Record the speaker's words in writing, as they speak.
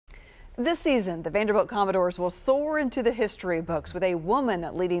This season, the Vanderbilt Commodores will soar into the history books with a woman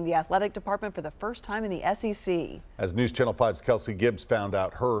leading the athletic department for the first time in the SEC. As News Channel 5's Kelsey Gibbs found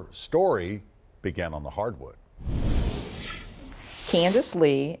out, her story began on the hardwood. Candice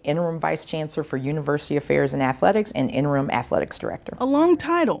Lee, interim vice chancellor for University Affairs and Athletics and interim athletics director. A long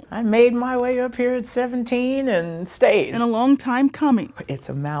title. I made my way up here at 17 and stayed. And a long time coming. It's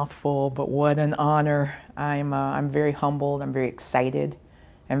a mouthful, but what an honor. I'm very humbled. I'm very excited.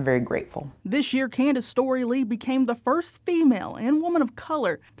 I'm very grateful. This year, Candice Storey Lee became the first female and woman of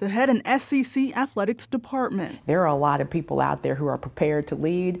color to head an SEC athletics department. There are a lot of people out there who are prepared to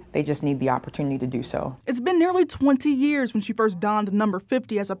lead. They just need the opportunity to do so. It's been nearly 20 years when she first donned number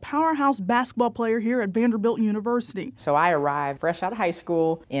 50 as a powerhouse basketball player here at Vanderbilt University. So I arrived fresh out of high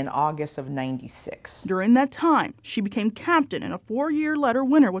school in August of '96. During that time, she became captain and a 4-year letter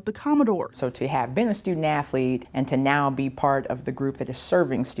winner with the Commodores. So to have been a student athlete and to now be part of the group that is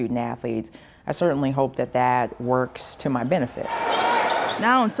serving student athletes, I certainly hope that that works to my benefit.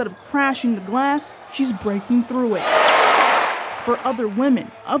 Now, instead of crashing the glass, she's breaking through it. For other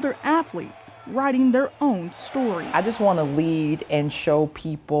women, other athletes, writing their own story. I just want to lead and show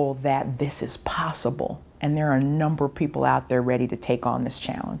people that this is possible. And there are a number of people out there ready to take on this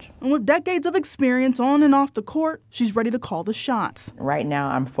challenge. And with decades of experience on and off the court, she's ready to call the shots. Right now,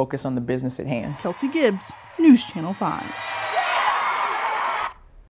 I'm focused on the business at hand. Kelsey Gibbs, News Channel 5.